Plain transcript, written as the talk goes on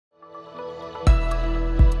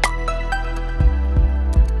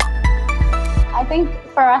think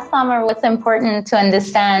for us, Samer, what's important to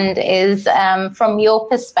understand is from your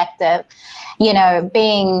perspective, you know,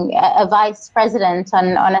 being a vice president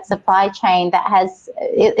on a supply chain that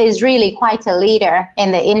is really quite a leader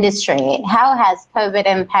in the industry. How has COVID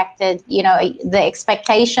impacted, you know, the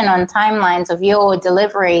expectation on timelines of your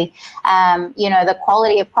delivery, you know, the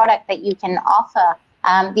quality of product that you can offer,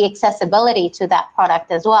 the accessibility to that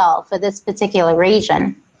product as well for this particular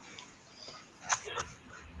region?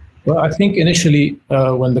 Well, I think initially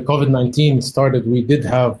when the COVID-19 started, we did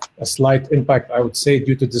have a slight impact, I would say,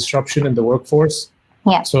 due to disruption in the workforce.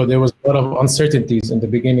 Yeah. So there was a lot of uncertainties in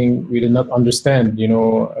the beginning. We did not understand, you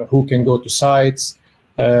know, who can go to sites,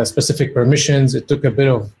 specific permissions. It took a bit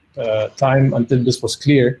of time until this was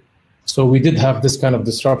clear. So we did have this kind of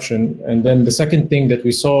disruption. And then the second thing that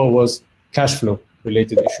we saw was cash flow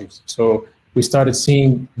related issues. So we started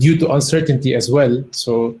seeing, due to uncertainty as well,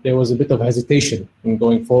 so there was a bit of hesitation in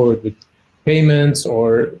going forward with payments, or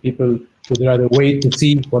people would rather wait to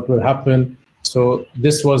see what will happen. So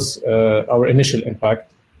this was our initial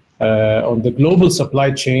impact. On the global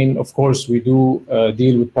supply chain, of course, we do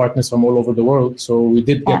deal with partners from all over the world. So we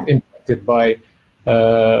did get impacted by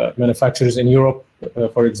manufacturers in Europe,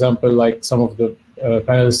 for example, like some of the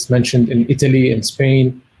panelists mentioned in Italy and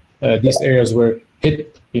Spain. These areas were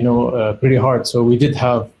hit, you know, pretty hard. So we did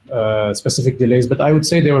have specific delays, but I would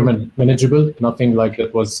say they were manageable. Nothing like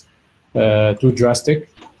that was too drastic.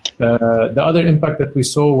 The other impact that we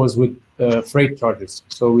saw was with freight charges.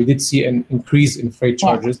 So we did see an increase in freight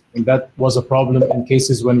charges, and that was a problem in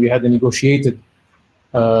cases when we had a negotiated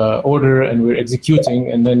order and we're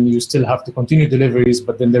executing, and then you still have to continue deliveries,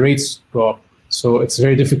 but then the rates go up. So it's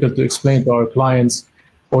very difficult to explain to our clients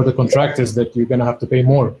or the contractors that you're going to have to pay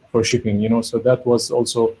more for shipping, you know. So that was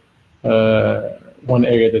also one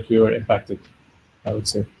area that we were impacted, I would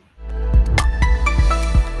say.